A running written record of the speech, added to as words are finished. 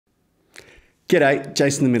G'day,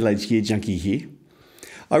 Jason the Middle-Aged Gear Junkie here.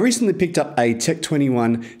 I recently picked up a Tech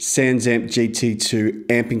 21 Sansamp GT2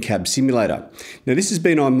 amping cab simulator. Now this has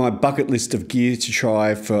been on my bucket list of gear to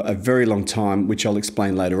try for a very long time, which I'll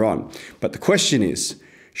explain later on. But the question is,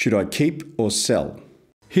 should I keep or sell?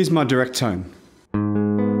 Here's my direct tone.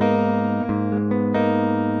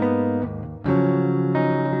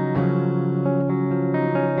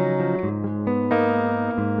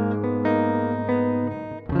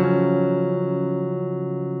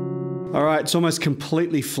 Alright, it's almost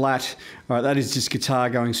completely flat. Alright, that is just guitar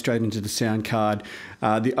going straight into the sound card.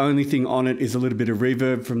 The only thing on it is a little bit of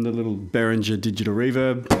reverb from the little Behringer digital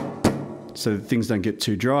reverb, so that things don't get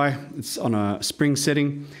too dry. It's on a spring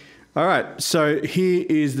setting. Alright, so here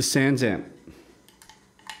is the Sansamp.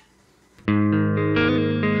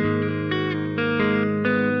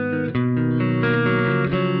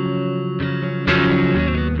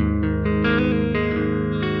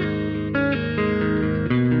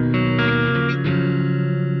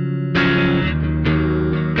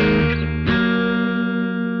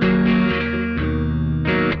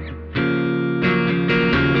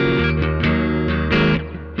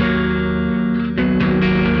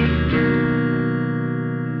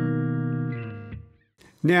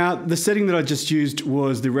 Now, the setting that I just used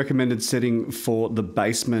was the recommended setting for the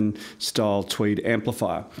Bassman style tweed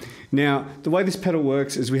amplifier. Now, the way this pedal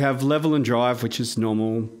works is we have level and drive, which is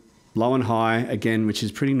normal, low and high, again, which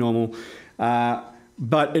is pretty normal,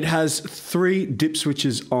 but it has 3 dip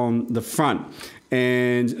switches on the front,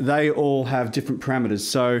 and they all have different parameters.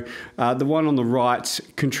 So the one on the right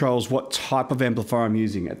controls what type of amplifier I'm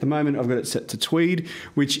using. At the moment, I've got it set to tweed,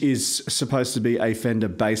 which is supposed to be a Fender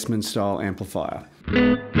Bassman style amplifier.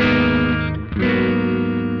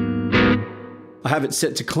 I have it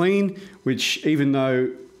set to clean, which even though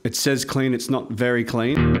it says clean, it's not very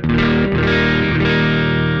clean.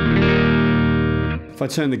 If I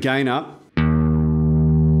turn the gain up,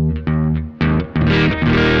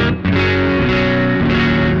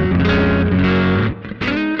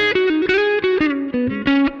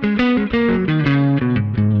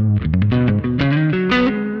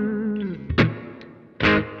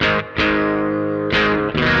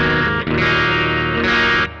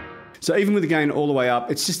 so even with the gain all the way up,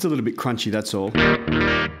 it's just a little bit crunchy, that's all.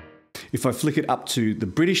 If I flick it up to the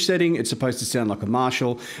British setting, it's supposed to sound like a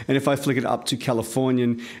Marshall. And if I flick it up to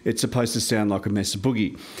Californian, it's supposed to sound like a Mesa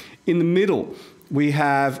Boogie. In the middle, we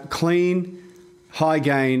have clean, high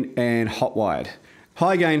gain, and hot wired.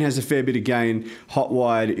 High gain has a fair bit of gain, hot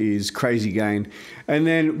wired is crazy gain. And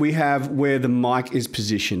then we have where the mic is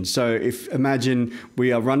positioned. So if imagine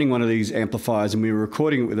we are running one of these amplifiers and we were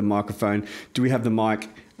recording it with a microphone, do we have the mic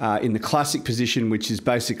in the classic position, which is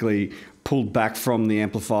basically pulled back from the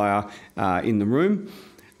amplifier in the room.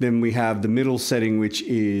 Then we have the middle setting, which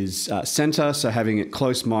is center, so having it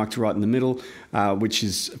close mic'd right in the middle, which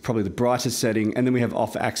is probably the brightest setting. And then we have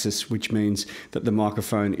off axis, which means that the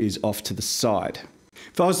microphone is off to the side.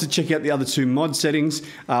 If I was to check out the other 2 mod settings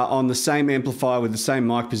on the same amplifier with the same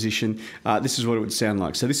mic position, this is what it would sound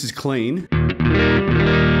like. So this is clean.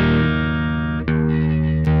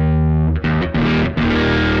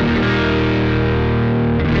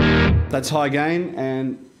 That's high gain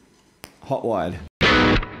and hot wired.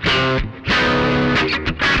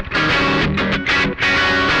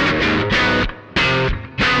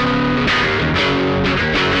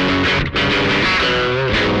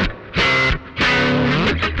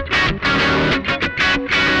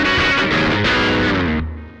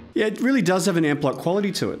 Yeah, it really does have an amp-like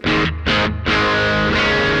quality to it.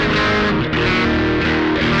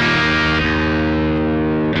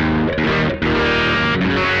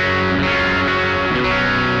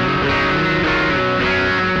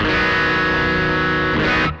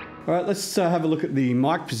 All right, let's have a look at the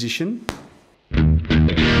mic position.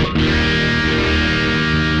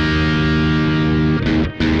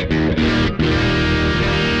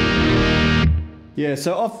 Yeah,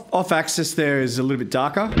 so off axis there is a little bit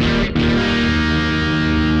darker.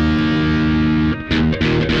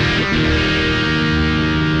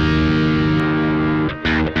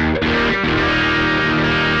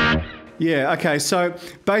 Yeah, okay, so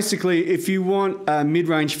basically if you want a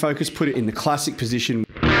mid-range focus, put it in the classic position.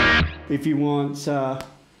 If you want a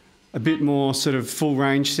bit more sort of full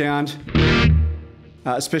range sound,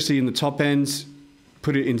 especially in the top ends,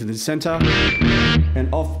 put it into the center.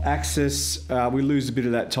 And off axis, we lose a bit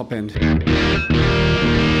of that top end.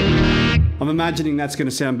 I'm imagining that's going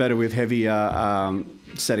to sound better with heavier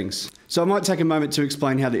settings. So I might take a moment to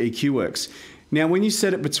explain how the EQ works. Now, when you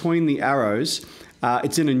set it between the arrows,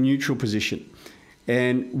 it's in a neutral position.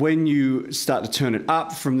 And when you start to turn it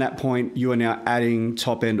up from that point, you are now adding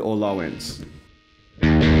top end or low ends.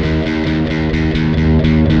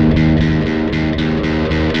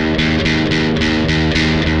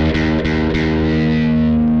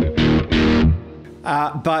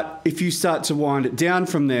 But if you start to wind it down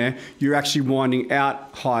from there, you're actually winding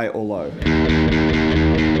out high or low.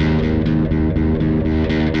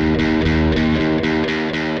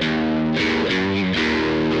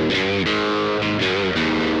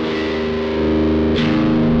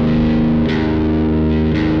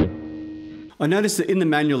 I noticed that in the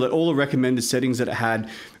manual that all the recommended settings that it had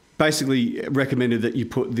basically recommended that you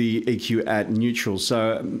put the EQ at neutral.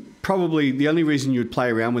 So probably the only reason you would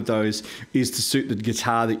play around with those is to suit the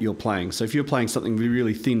guitar that you're playing. So if you're playing something with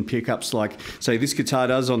really thin pickups like, say, this guitar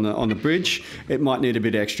does on the bridge, it might need a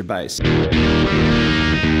bit of extra bass.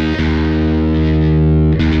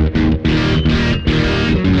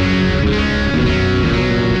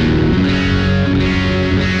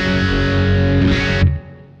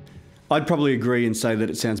 I'd probably agree and say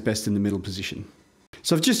that it sounds best in the middle position.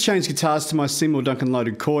 So I've just changed guitars to my Seymour Duncan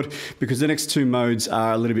loaded chord because the next two modes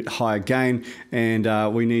are a little bit higher gain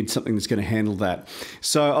and we need something that's going to handle that.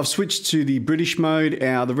 So I've switched to the British mode.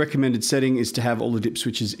 The recommended setting is to have all the dip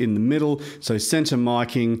switches in the middle. So center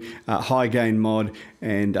miking, high gain mod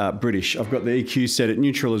and British. I've got the EQ set at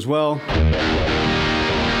neutral as well.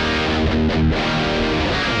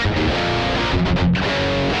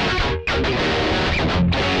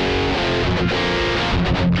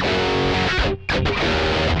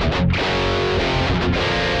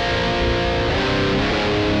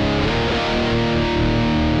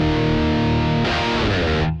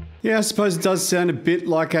 Yeah, I suppose it does sound a bit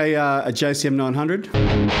like a JCM 900.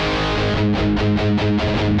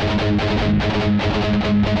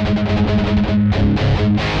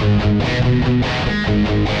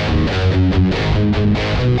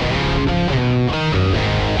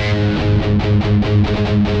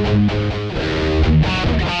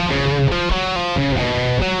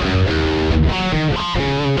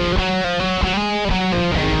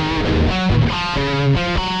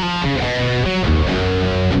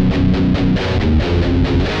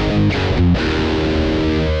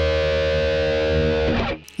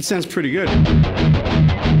 It sounds pretty good.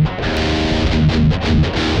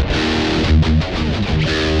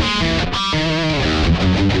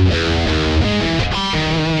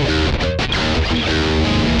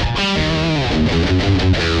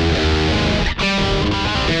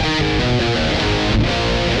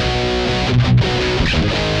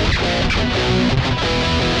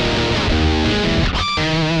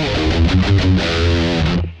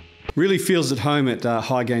 Really feels at home at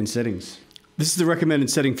high gain settings. This is the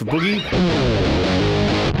recommended setting for boogie.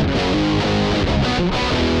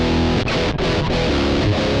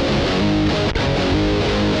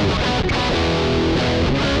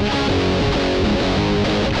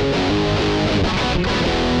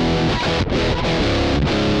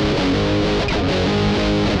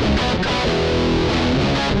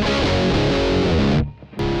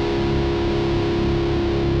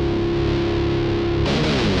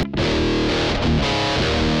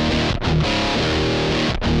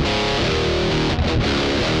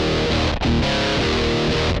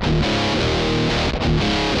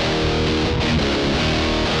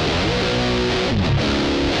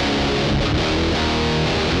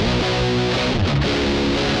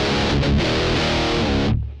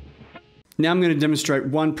 Now I'm going to demonstrate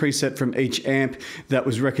one preset from each amp that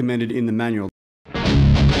was recommended in the manual.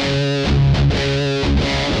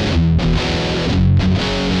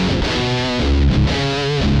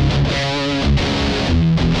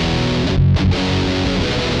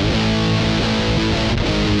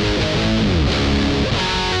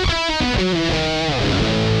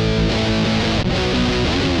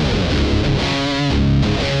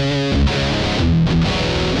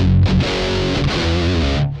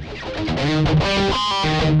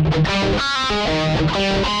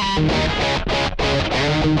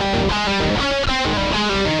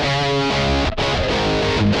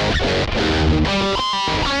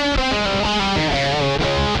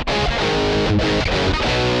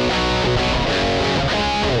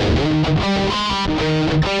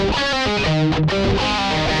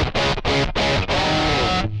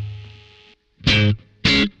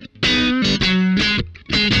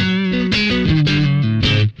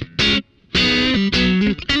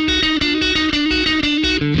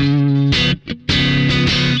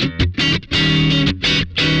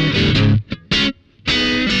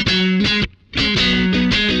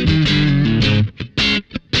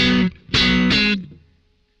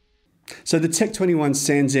 So the Tech 21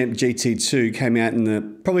 Sansamp GT2 came out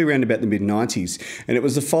in probably around about the mid-90s, and it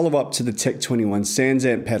was the follow-up to the Tech 21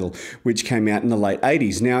 Sansamp pedal, which came out in the late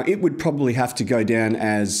 80s. Now, it would probably have to go down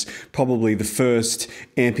as probably the first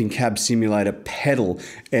amping cab simulator pedal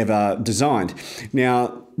ever designed.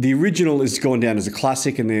 Now, the original has gone down as a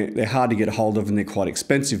classic, and they're hard to get a hold of and they're quite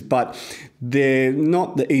expensive, but they're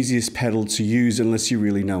not the easiest pedal to use unless you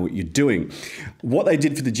really know what you're doing. What they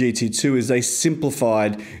did for the GT2 is they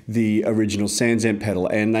simplified the original Sansamp pedal,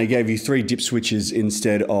 and they gave you 3 dip switches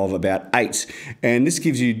instead of about 8. And this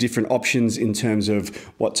gives you different options in terms of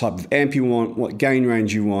what type of amp you want, what gain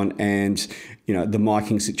range you want, and the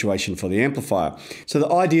miking situation for the amplifier. So the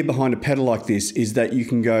idea behind a pedal like this is that you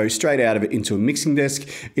can go straight out of it into a mixing desk,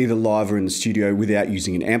 either live or in the studio, without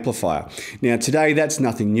using an amplifier. Now today, that's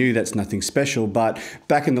nothing new, that's nothing special, but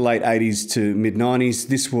back in the late 80s to mid 90s,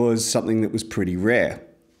 this was something that was pretty rare.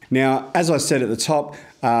 Now, as I said at the top,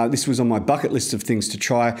 this was on my bucket list of things to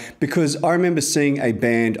try because I remember seeing a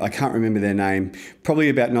band, I can't remember their name, probably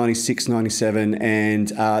about 96, 97, and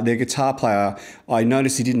their guitar player, I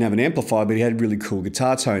noticed he didn't have an amplifier, but he had a really cool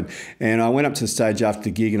guitar tone. And I went up to the stage after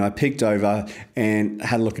the gig and I peeked over and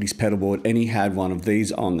had a look at his pedal board, and he had one of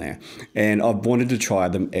these on there. And I've wanted to try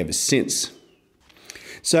them ever since.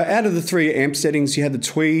 So out of the 3 amp settings, you had the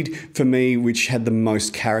Tweed for me, which had the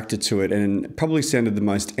most character to it and probably sounded the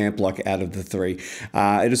most amp-like out of the 3.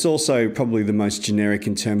 It is also probably the most generic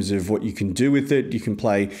in terms of what you can do with it. You can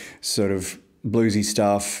play sort of bluesy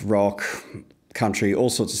stuff, rock, country,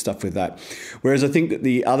 all sorts of stuff with that. Whereas I think that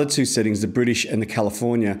the other 2 settings, the British and the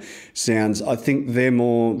California sounds, I think they're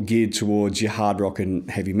more geared towards your hard rock and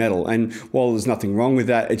heavy metal. And while there's nothing wrong with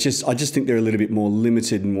that, I just think they're a little bit more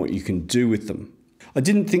limited in what you can do with them. I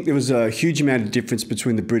didn't think there was a huge amount of difference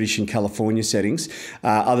between the British and California settings,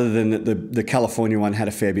 other than that the California one had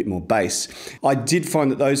a fair bit more bass. I did find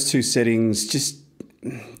that those 2 settings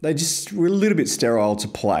they just were a little bit sterile to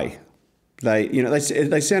play.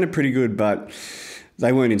 They sounded pretty good, but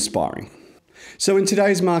they weren't inspiring. So in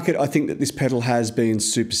today's market, I think that this pedal has been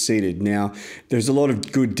superseded. Now, there's a lot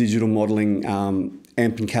of good digital modeling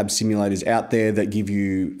amp and cab simulators out there that give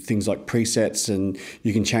you things like presets and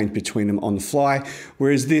you can change between them on the fly.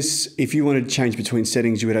 Whereas this, if you wanted to change between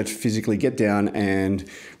settings, you would have to physically get down and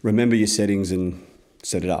remember your settings and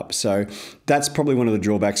set it up. So that's probably one of the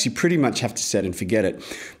drawbacks. You pretty much have to set and forget it.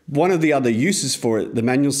 One of the other uses for it, the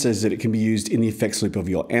manual says that it can be used in the effects loop of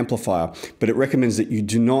your amplifier, but it recommends that you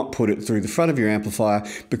do not put it through the front of your amplifier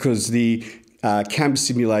because the cam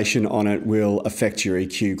simulation on it will affect your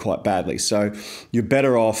EQ quite badly. So you're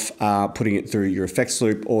better off putting it through your effects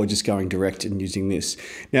loop or just going direct and using this.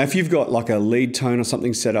 Now, if you've got like a lead tone or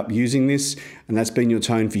something set up using this, and that's been your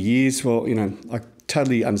tone for years, well, I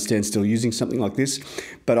totally understand still using something like this.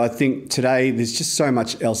 But I think today there's just so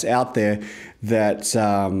much else out there that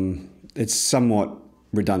it's somewhat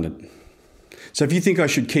redundant. So if you think I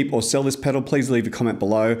should keep or sell this pedal, please leave a comment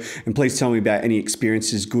below and please tell me about any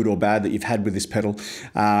experiences, good or bad, that you've had with this pedal.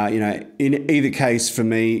 In either case, for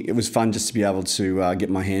me, it was fun just to be able to get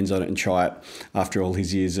my hands on it and try it after all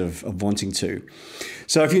these years of wanting to.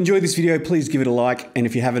 So if you enjoyed this video, please give it a like. And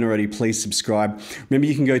if you haven't already, please subscribe. Remember,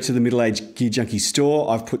 you can go to the Middle Age Gear Junkie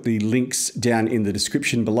store. I've put the links down in the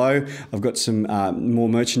description below. I've got some more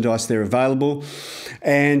merchandise there available.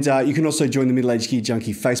 And you can also join the Middle Age Gear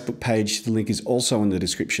Junkie Facebook page. The link is also in the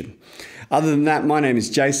description. Other than that, my name is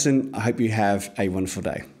Jason. I hope you have a wonderful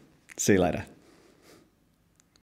day. See you later.